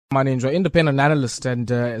Maninjwa, independent analyst and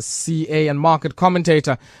CA and market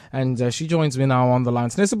commentator, and she joins me now on the line.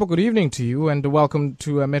 Sinesipho, good evening to you, and welcome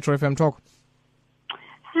to Metro FM Talk.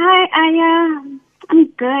 Hi, Aya. I'm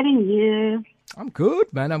good, and you? I'm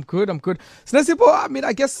good, man. I'm good. Sinesipho,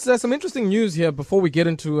 I guess some interesting news here before we get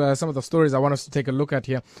into some of the stories I want us to take a look at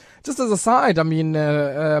here. Just as a side,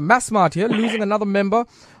 Massmart here losing another member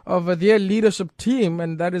of their leadership team,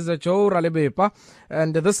 and that is Joe Ralebepa.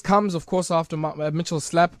 And this comes, of course, after Mitchell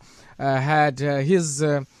Slapp had his,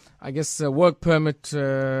 work permit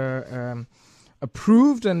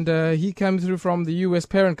approved, and he came through from the US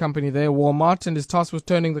parent company there, Walmart, and his task was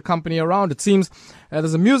turning the company around. It seems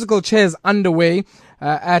there's a musical chairs underway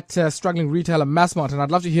at struggling retailer Massmart, and I'd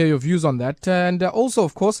love to hear your views on that. And also,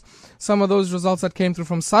 of course, some of those results that came through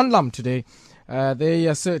from Sanlam today.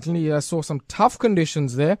 They certainly saw some tough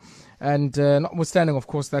conditions there, and notwithstanding, of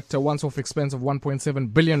course, that once-off expense of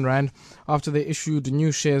 1.7 billion rand after they issued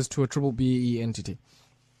new shares to a triple BEE entity.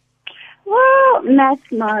 Well,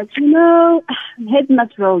 Massmart, head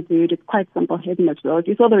must roll, dude. It's quite simple. Head must roll.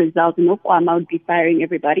 You saw the results. Kwama would be firing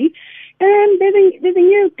everybody. And there's a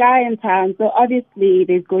new guy in town, so obviously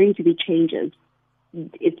there's going to be changes.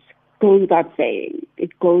 It goes without saying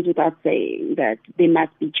that there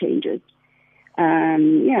must be changes.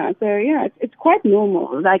 It's quite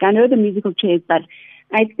normal. Like, I know the musical chairs, but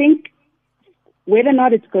I think whether or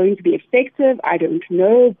not it's going to be effective, I don't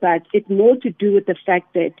know, but it's more to do with the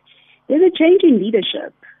fact that there's a change in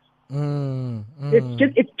leadership.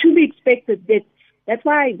 It's to be expected. That's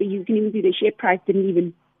why you can even see the share price didn't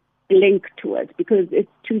even blink to it, because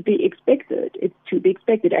it's to be expected. It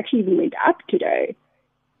actually even went up today.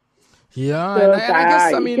 Yeah, so, and I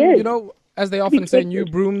guess, as they often say, new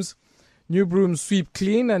brooms sweep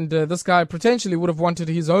clean, and this guy potentially would have wanted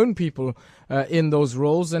his own people in those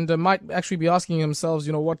roles, and might actually be asking themselves,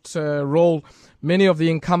 what role many of the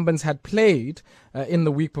incumbents had played in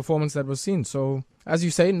the weak performance that was seen. So, as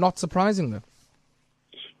you say, not surprising though.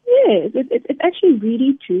 Yes, it's actually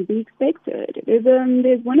really to be expected. There's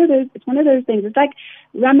one of those. It's one of those things. It's like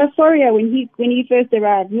Ramaphosa when he first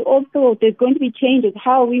arrived. We all thought there's going to be changes.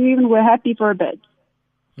 How we even were happy for a bit.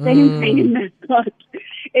 Same thing in that spot.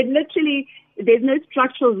 It literally, there's no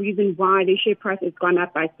structural reason why the share price has gone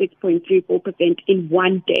up by 6.34% in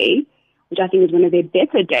one day, which I think is one of their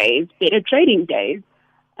better trading days.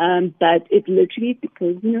 But it literally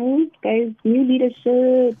because, guys, new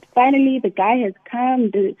leadership. Finally, the guy has come.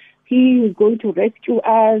 He who's going to rescue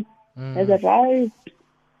us has arrived.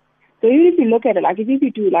 So even if you look at it, like if you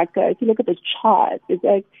look at the chart, it's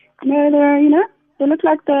like, they look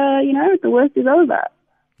like the worst is over.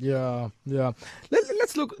 Yeah.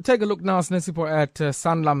 Let's take a look now, Sinesipho, at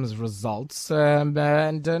Sanlam's results,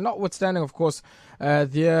 and notwithstanding, of course,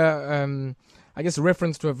 their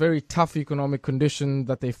reference to a very tough economic condition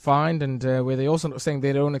that they find, and where they also saying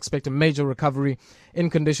they don't expect a major recovery in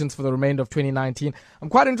conditions for the remainder of 2019. I'm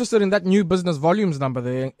quite interested in that new business volumes number.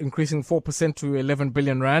 They're increasing 4% to 11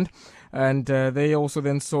 billion rand, and they also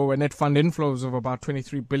then saw a net fund inflows of about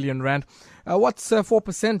 23 billion rand. What's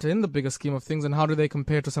 4% in the bigger scheme of things, and how do they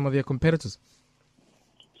compare to some of their competitors?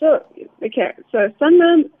 So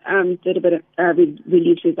Sanlam did a bit of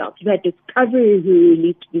release results. You had Discovery who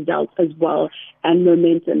released results as well, and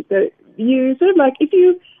Momentum. So you sort of like, if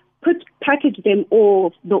you package them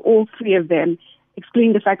all three of them,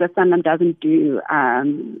 excluding the fact that Sanlam doesn't do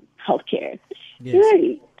healthcare.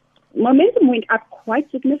 Yes. Momentum went up quite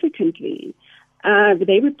significantly.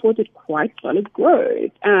 They reported quite solid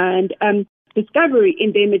growth. And Discovery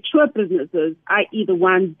in their mature businesses, i.e. the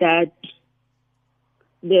ones that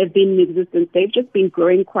they've been in existence, they've just been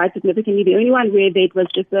growing quite significantly. The only one where there was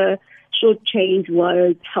just a short change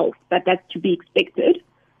was health, but that's to be expected.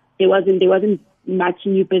 There wasn't much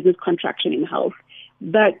new business contraction in health.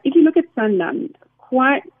 But if you look at Sanlam,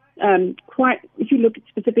 if you look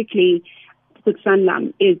specifically with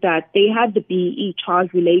Sanlam, is that they had the BEE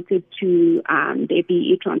charge related to their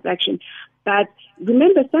BEE transaction. But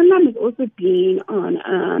remember, Sanlam has also been on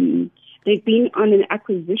an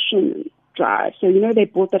acquisition drive. So, they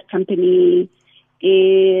bought that company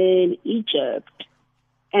in Egypt,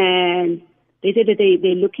 and they said that they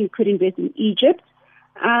could invest in Egypt.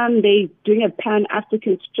 They're doing a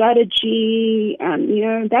Pan-African strategy,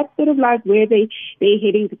 that's sort of like where they're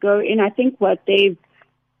heading to go. And I think what they've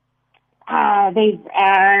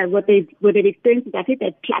experienced is I think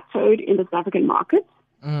they've plateaued in the South African market.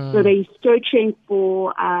 So they're searching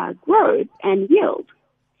for growth and yield.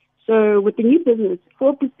 So with the new business,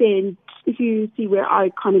 4%, if you see where our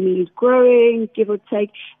economy is growing, give or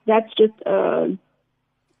take, that is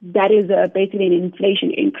basically an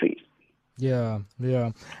inflation increase. Yeah.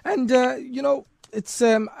 And, it's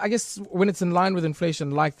I guess when it's in line with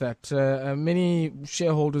inflation like that, many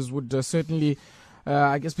shareholders would certainly,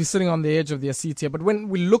 I guess, be sitting on the edge of their seats here. But when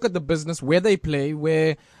we look at the business, where they play,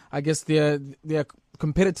 where I guess they're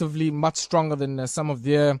competitively much stronger than some of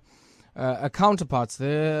their counterparts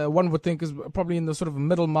there, one would think is probably in the sort of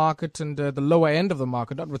middle market and the lower end of the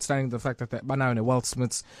market, notwithstanding the fact that they're by now in a wealth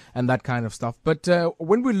smiths and that kind of stuff. But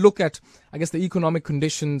when we look at, I guess, the economic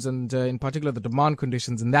conditions and in particular the demand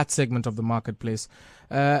conditions in that segment of the marketplace,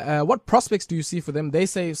 what prospects do you see for them? They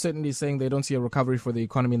certainly saying they don't see a recovery for the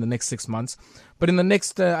economy in the next 6 months, but in the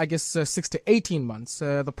next, I guess, 6 to 18 months,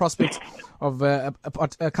 the prospects of a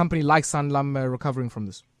company like Sanlam recovering from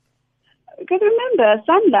this. Because remember,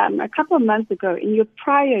 Sanlam, a couple of months ago, in your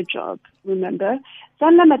prior job,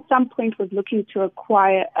 Sanlam at some point was looking to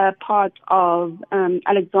acquire a part of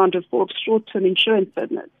Alexander Forbes' short-term insurance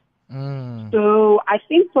business. So I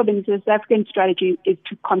think for them, the South African strategy is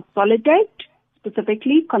to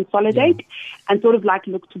specifically consolidate, and sort of like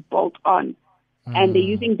look to bolt on. And they're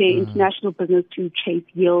using their international business to chase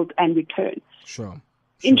yield and return. Sure.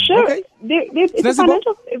 Insurance, Okay. it's a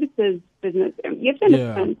financial services business. You have to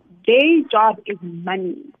understand, their job is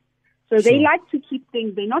money. So they like to keep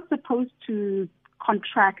things, they're not supposed to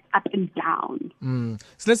contract up and down.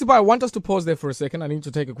 Sinesipho, I want us to pause there for a second. I need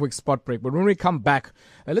to take a quick spot break. But when we come back,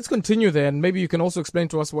 let's continue there. And maybe you can also explain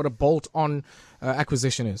to us what a bolt-on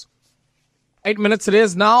acquisition is. 8 minutes it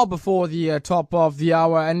is now before the top of the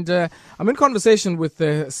hour. And I'm in conversation with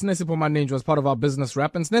Sinesipho Maninjwa as part of our business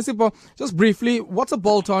wrap. And Sinesipho, just briefly, what's a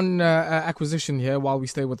bolt-on acquisition here while we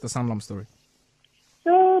stay with the Sanlam story?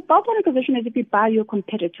 So bolt-on acquisition is if you buy your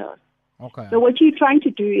competitor. Okay. So what you're trying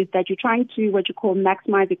to do is that you're trying to what you call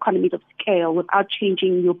maximize economies of scale without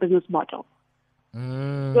changing your business model.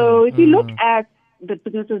 So if you look at the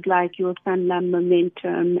businesses like your Sanlam,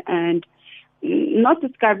 Momentum, and not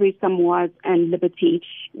Discovery somewhat, and Liberty,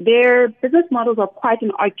 their business models are quite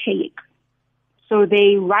an archaic. So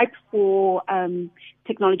they ripe for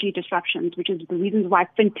technology disruptions, which is the reasons why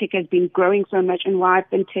fintech has been growing so much and why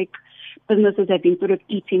fintech businesses have been sort of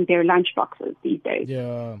eating their lunch boxes these days.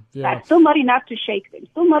 That's still not enough to shake them.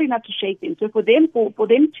 So for them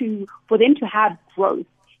to have growth,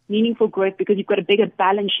 meaningful growth, because you've got a bigger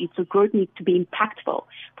balance sheet, so growth needs to be impactful.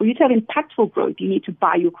 For you to have impactful growth, you need to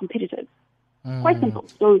buy your competitors. Quite simple.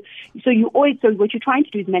 So what you're trying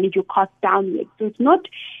to do is manage your costs downwards. So it's not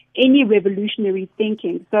any revolutionary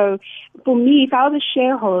thinking. So for me, if I was a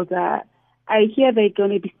shareholder, I hear they're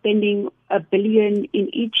going to be spending $1 billion in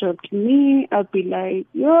Egypt. To me, I'd be like,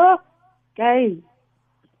 guys,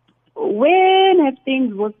 when have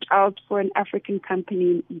things worked out for an African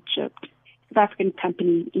company in Egypt? South African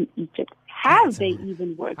company in Egypt? Have they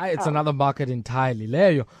even worked out? It's another market entirely,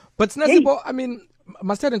 Leo. But Sinesipho, I mean,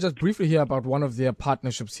 must I just briefly hear about one of their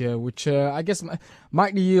partnerships here, which I guess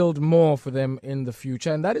might yield more for them in the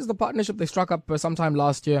future. And that is the partnership they struck up sometime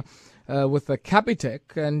last year with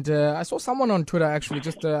Capitec. And I saw someone on Twitter actually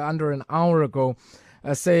just under an hour ago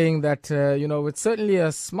saying that, it's certainly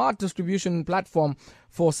a smart distribution platform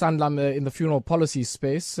for Sanlam in the funeral policy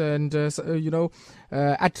space. And, at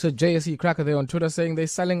JSE Cracker there on Twitter saying they're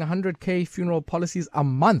selling 100K funeral policies a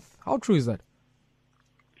month. How true is that?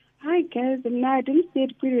 Hi, guys. I didn't see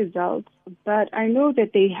it pre-results, but I know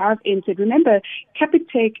that they have entered. Remember,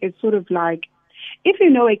 Capitec is sort of like, if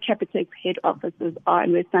you know where Capitec's head offices are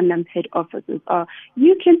and where Sanlam's head offices are,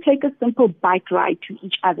 you can take a simple bike ride to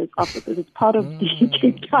each other's offices. It's part of the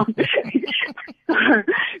Cape Town.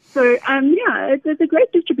 It's a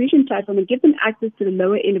great distribution platform and gives them access to the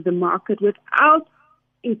lower end of the market without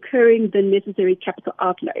incurring the necessary capital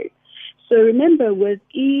outlay. So remember, what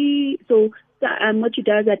you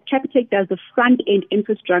does that Capitec does the front end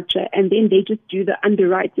infrastructure and then they just do the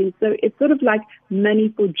underwriting. So it's sort of like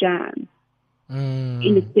money for jam.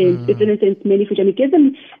 In a sense, it's in a sense money for jam. It gives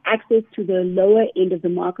them access to the lower end of the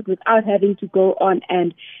market without having to go on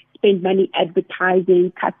and spend money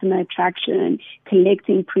advertising, customer attraction,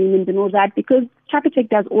 collecting premiums and all that, because Capitec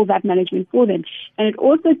does all that management for them. And it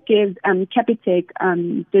also gives Capitec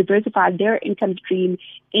diversify their income stream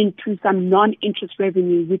into some non-interest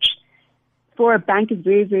revenue, which for a bank is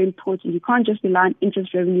very, very important. You can't just rely on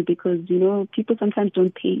interest revenue because, people sometimes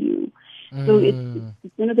don't pay you. So it's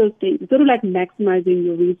one of those things. It's sort of like maximizing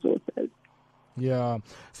your resources. Yeah.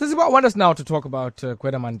 So I want us now to talk about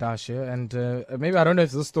Gwede Mantashe. And maybe, I don't know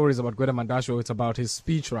if this story is about Gwede Mantashe or it's about his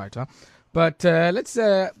speechwriter. But let's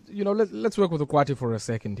work with Ukwati for a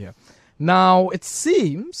second here. Now, it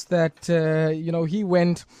seems that,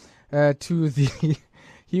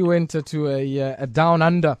 he went to a down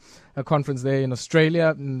under conference there in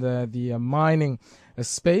Australia in the mining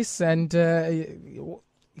space, and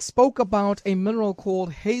spoke about a mineral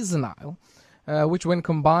called hazenile, which when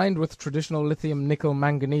combined with traditional lithium, nickel,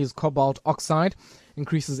 manganese, cobalt oxide,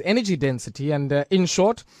 increases energy density and, in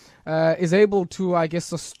short, is able to, I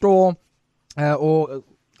guess, store or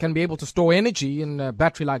can be able to store energy in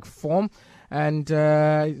battery-like form. And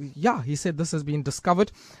he said this has been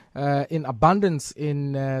discovered in abundance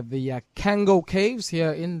in the Kango caves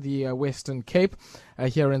here in the Western Cape,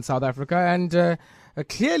 here in South Africa. And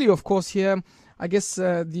clearly, of course, here, I guess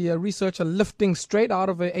the researcher lifting straight out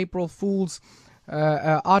of a April Fool's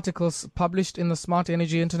articles published in the Smart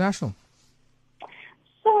Energy International.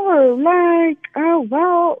 So, Malum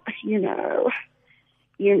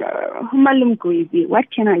Gwizi,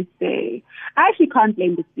 what can I say? I actually can't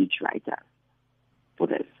blame the speechwriter for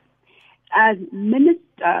this. As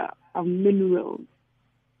Minister of Minerals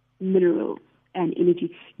and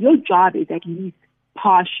Energy, your job is at least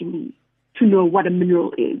partially to know what a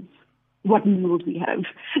mineral is, what minerals we have.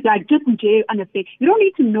 Like just on a fake, you don't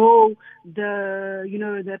need to know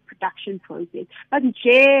the production process, but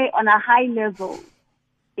on a high level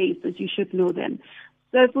basis, you should know them.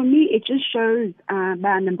 So for me, it just shows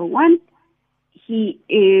number one, he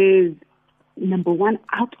is number one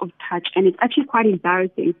out of touch, and it's actually quite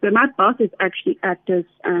embarrassing. So my boss is actually at this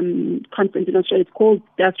conference in Australia. It's called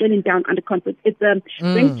the Australian Down Under Conference. It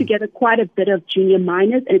brings together quite a bit of junior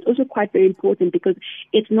miners, and it's also quite very important because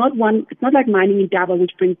it's not like mining in Daba,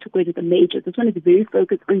 which brings together the majors. This one is very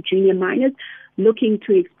focused on junior miners looking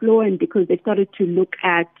to explore, and because they started to look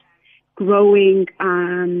at growing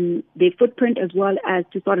their footprint as well as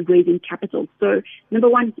to start raising capital. So number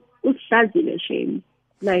one, shame.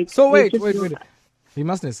 So wait. We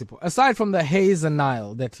must Sinesipho. Aside from the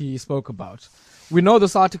hazenile that he spoke about, we know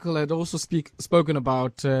this article had also spoken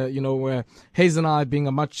about hazenile being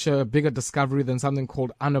a much bigger discovery than something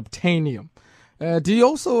called unobtainium. Do you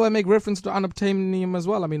also make reference to unobtainium as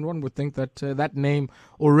well? I mean, one would think that that name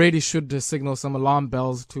already should signal some alarm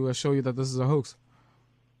bells to show you that this is a hoax.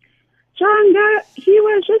 John, he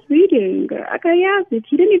was just reading. I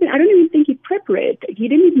don't even think he prepped it. He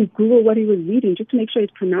didn't even Google what he was reading just to make sure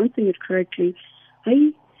he's pronouncing it correctly.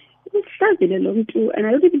 It was fuzzy along too, and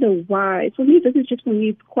I don't even know why. For me,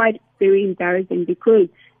 it's quite very embarrassing because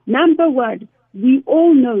number one, we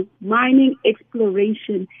all know mining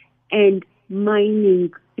exploration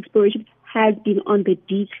has been on the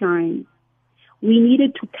decline. We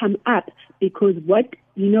needed to come up because why?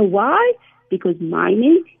 Because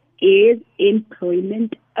mining is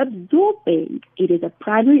employment absorbing. It is a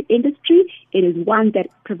primary industry. It is one that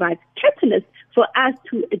provides catalyst for us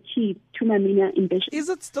to achieve Tumamina ambition. Is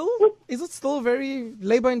it still very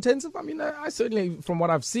labor intensive? I mean, I certainly, from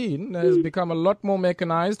what I've seen, has become a lot more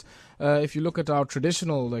mechanized. If you look at our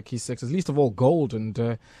traditional key sectors, least of all gold, and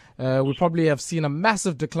we probably have seen a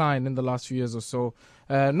massive decline in the last few years or so.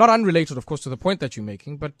 Not unrelated, of course, to the point that you're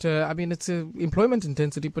making, but it's employment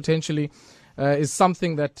intensity potentially is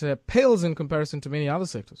something that pales in comparison to many other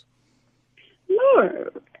sectors.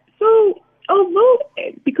 No. So, although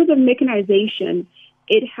because of mechanization,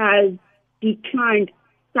 it has declined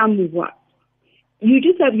somewhat, you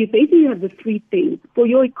basically have the three things for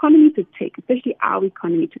your economy to take, especially our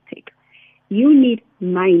economy to take. You need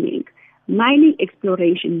mining. Mining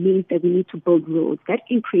exploration means that we need to build roads. That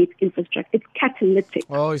increases infrastructure. It's catalytic.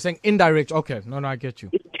 Oh, you're saying indirect. Okay. No, I get you.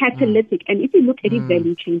 It's catalytic. And if you look at the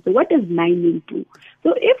value chain, so what does mining do?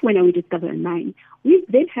 So when we discover a mine, we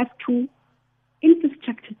then have to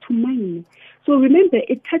infrastructure to mine. So remember,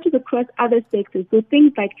 it touches across other sectors. So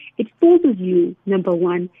things like it forces you, number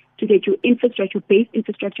one, to get your base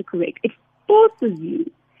infrastructure correct. It forces you,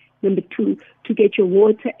 number two, to get your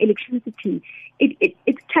water, electricity.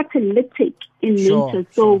 It's catalytic in nature.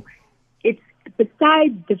 So it's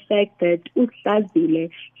besides the fact that Uhlazile,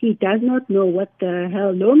 he does not know what the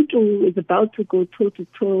hell Lontu is about to go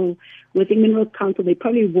toe-to-toe with the Mineral Council. They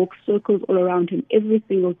probably walk circles all around him every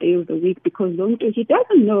single day of the week because Lontu, he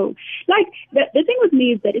doesn't know. Like, the thing with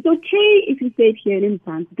me is that it's okay if you say it here in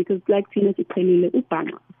Mzansi because like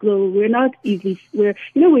Sinesipho, so we're not easy, we're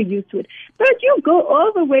used to it. But you go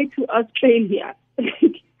all the way to Australia.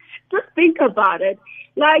 Just think about it.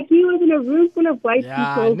 Like he was in a room full of white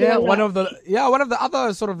people. Yeah, one of the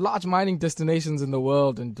other sort of large mining destinations in the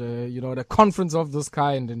world, and the conference of this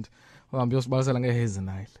kind, and I'm just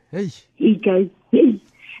hazenile. Hey, he goes. Hey.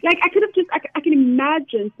 Like I can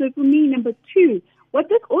imagine. So for me, number two, what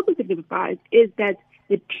this also signifies is that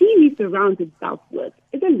the team he surrounds himself with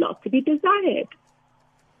is a lot to be desired.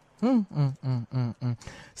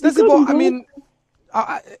 Sinesipho, I mean.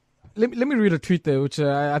 let me read a tweet there, which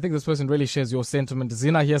I think this person really shares your sentiment.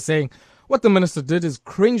 Zina here saying, what the minister did is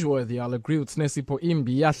cringeworthy. I'll agree with Sinesipho.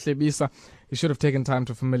 He should have taken time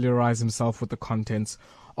to familiarize himself with the contents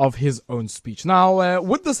of his own speech. Now,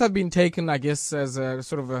 would this have been taken, I guess, as a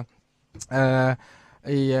sort of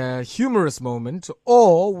a humorous moment,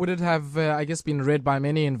 or would it have, I guess, been read by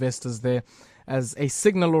many investors there as a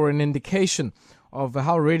signal or an indication of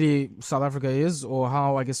how ready South Africa is, or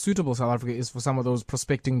how, I guess, suitable South Africa is for some of those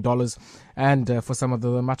prospecting dollars and for some of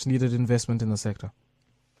the much-needed investment in the sector?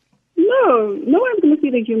 No one's going to see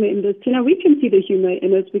the humor in this. Tina, we can see the humor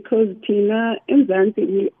in it because, Tina, in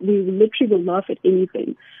Zanzibar, we literally will laugh at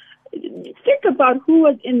anything. Think about who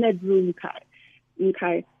was in that room, Kai.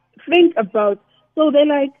 Okay? Think about, so they're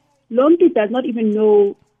like, Longi does not even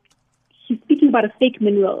know he's speaking about a fake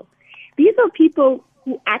mineral. These are people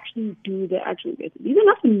who actually do the actual business. These are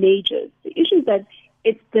not the majors. The issue is that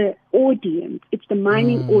it's the audience. It's the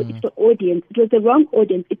mining it's the audience. It was the wrong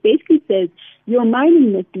audience. It basically says your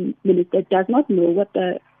mining minister does not know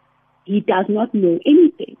he does not know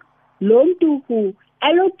anything. Lontu who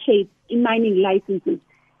allocates in mining licenses,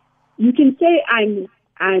 you can say I'm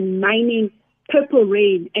mining Purple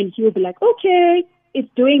Rain, and he will be like, okay, it's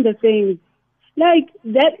doing the thing. Like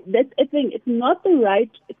that's a thing. It's not the right.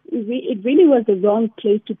 It really was the wrong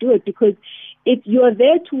place to do it because you are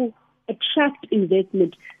there to attract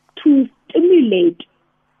investment, to stimulate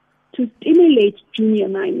junior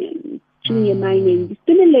mining,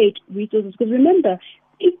 stimulate resources. Because remember,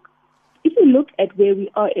 if you look at where we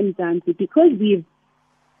are in Zanzibar, because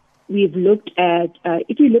we've looked at,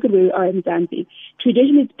 if you look at where we are in Zanzibar,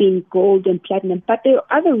 traditionally it's been gold and platinum, but there are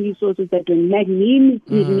other resources that are doing magnesium,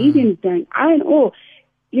 doing iron ore.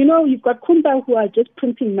 You know, you've got Kumba who are just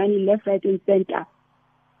printing money left, right, and center.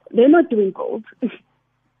 They're not doing gold.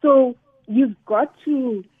 So we have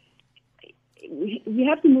to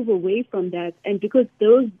move away from that. And because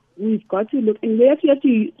we've got to look, and we actually have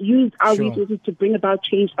to use our resources to bring about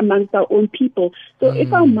change amongst our own people. So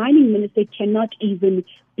if our mining minister cannot even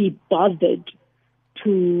be bothered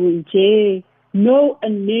to know a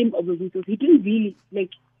name of a resource, he didn't really, like,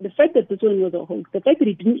 the fact that this one was a hoax, the fact that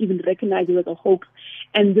he didn't even recognize it was a hoax,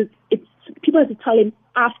 and people have to tell him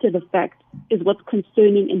after the fact is what's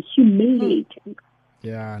concerning and humiliating.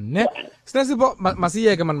 Yeah, Sinesipho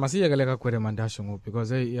masiyeke leka kwere mandasho ngoku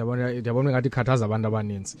because yabona ngathi khathaza abantu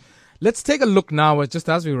abaninzi. Let's take a look now, just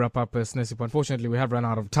as we wrap up, Sinesipho. Unfortunately, we have run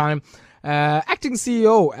out of time. Acting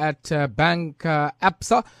CEO at Bank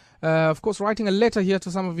Absa, of course, writing a letter here to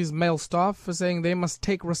some of his male staff saying they must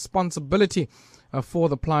take responsibility for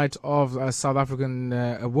the plight of a South African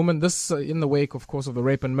woman. This in the wake, of course, of the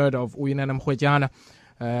rape and murder of Uyinene Mkhwejana,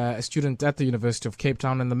 a student at the University of Cape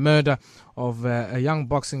Town, and the murder of a young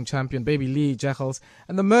boxing champion, Baby Lee Jechels,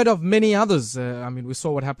 and the murder of many others. We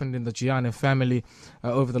saw what happened in the Gianni family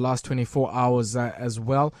over the last 24 hours as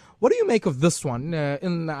well. What do you make of this one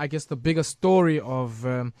in, I guess, the bigger story of,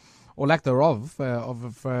 or lack thereof,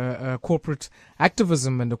 of corporate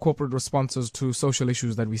activism and the corporate responses to social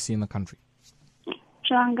issues that we see in the country?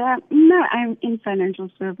 Jonga, I'm in financial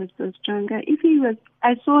services, Jonga.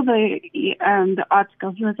 I saw the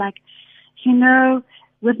article. He was like,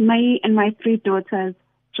 with me and my 3 daughters,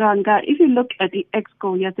 Jonga, if you look at the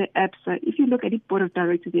EXCO, you're the ABSA. If you look at the board of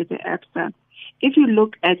directors, you're the ABSA. If you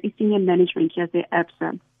look at the senior management, you're the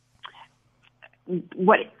ABSA.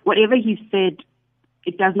 Whatever he said,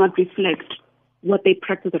 it does not reflect what they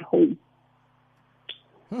practice at home.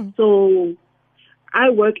 So I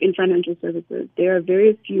work in financial services. There are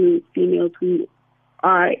very few females who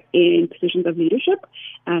are in positions of leadership,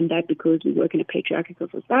 and that because we work in a patriarchal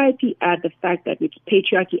society, add the fact that it's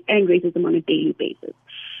patriarchy and racism on a daily basis.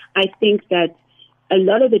 I think that a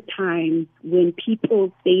lot of the times when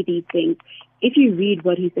people say these things, if you read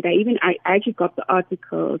what he said, I actually got the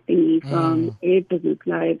article thingy from Air Business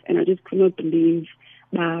Live, and I just could not believe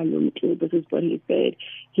this is what he said.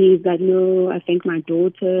 He's like, no, I think my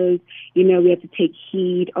daughters, we have to take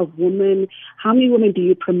heed of women. How many women do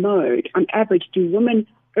you promote? On average, do women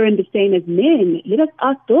earn the same as men? Let us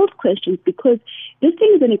ask those questions because this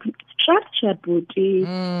thing is in a structure, Booty.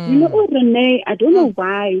 Renee, I don't know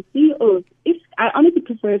why CEOs, I honestly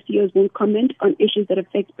prefer if CEOs won't comment on issues that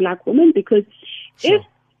affect Black women because if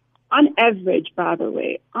on average, by the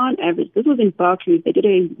way, this was in Barclays. They did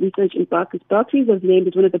a research in Barclays. Barclays was named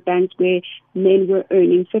as one of the banks where men were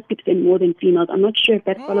earning 50% more than females. I'm not sure if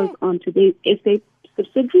that follows on to the SA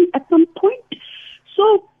subsidiary at some point.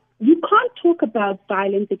 So you can't talk about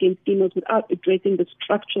violence against females without addressing the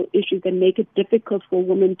structural issues that make it difficult for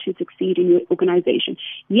women to succeed in your organization.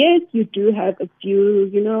 Yes, you do have a few,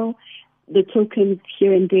 the tokens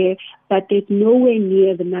here and there, but there's nowhere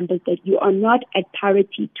near the numbers that you are not at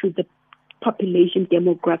parity to the population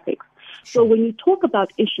demographics. So when you talk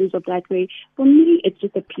about issues of that way, for me, it's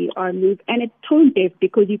just a PR move, and it's tone deaf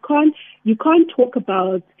because you can't talk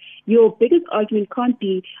about your biggest argument can't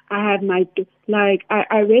be I have my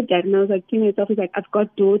I read that and I was like to myself, it's like I've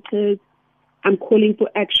got daughters, I'm calling for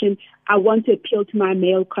action, I want to appeal to my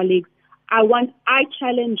male colleagues, I want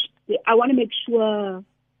to make sure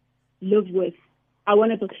live with. I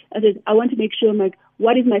want to make sure, like,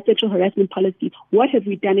 what is my sexual harassment policy? What have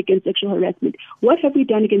we done against sexual harassment? What have we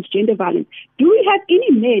done against gender violence? Do we have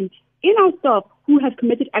any men in our staff who have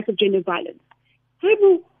committed acts of gender violence?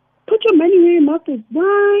 People, put your money where your mouth is.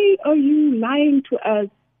 Why are you lying to us?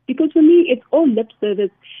 Because for me, it's all lip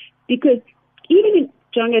service. Because even in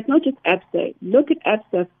Jonga, it's not just ABSA. Look at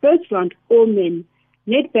ABSA. First round, all men.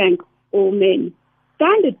 Nedbank, all men.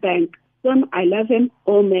 Standard Bank, some I love him,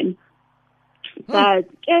 all men. But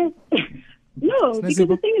no, because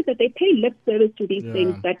the thing is that they pay lip service to these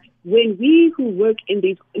things. That when we who work in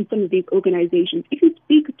some of these organizations, if you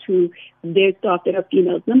speak to their staff that are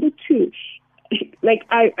females, number two, like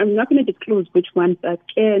I'm not going to disclose which one, but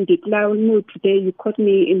in the clown mood today, you caught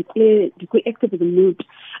me in clear activism mood.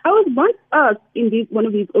 I was once asked in one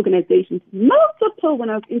of these organizations, multiple when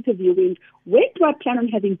I was interviewing, when do I plan on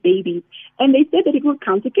having babies? And they said that it will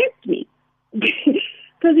count against me.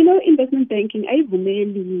 Because, investment banking, I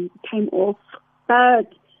really time off,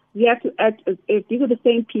 but we have to act as if these are the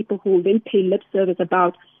same people who then pay lip service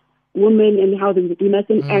about women and how we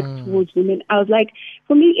mustn't act towards women. I was like,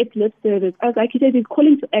 for me, it's lip service. I was like, he said, he's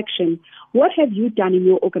calling to action. What have you done in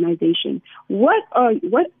your organization? What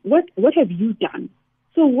have you done?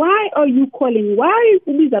 So why are you calling? Why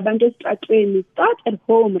is Abantu Stratweni? Start at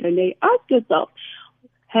home, Renee. Ask yourself,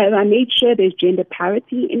 have I made sure there's gender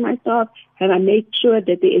parity in my staff? Have I made sure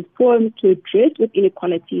that there is forums to address with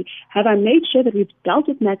inequality? Have I made sure that we've dealt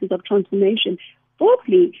with matters of transformation?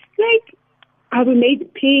 Fourthly, have we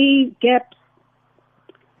made pay gaps,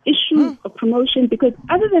 issues of promotion? Because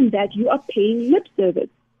other than that, you are paying lip service.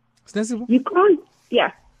 Sinesipho? You can't,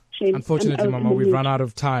 shame. Unfortunately, Mama, we've run out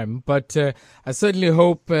of time. But I certainly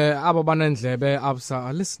hope Ababana Ndlebe ABSA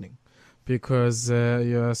are listening. Because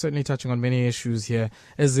you're certainly touching on many issues here,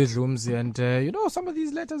 Ezidlumzi, and some of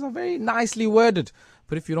these letters are very nicely worded.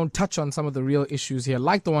 But if you don't touch on some of the real issues here,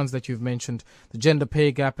 like the ones that you've mentioned, the gender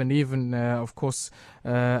pay gap, and even, of course,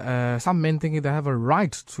 some men thinking they have a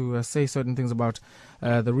right to say certain things about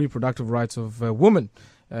the reproductive rights of women,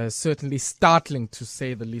 certainly startling to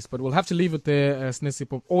say the least. But we'll have to leave it there,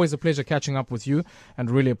 Sinesipho. Always a pleasure catching up with you,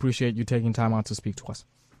 and really appreciate you taking time out to speak to us.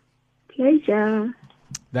 Pleasure.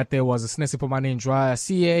 That there was a Sinesipho Maninjwa, a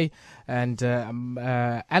CA and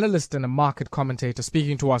analyst and a market commentator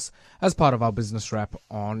speaking to us as part of our business wrap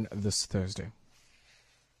on this Thursday.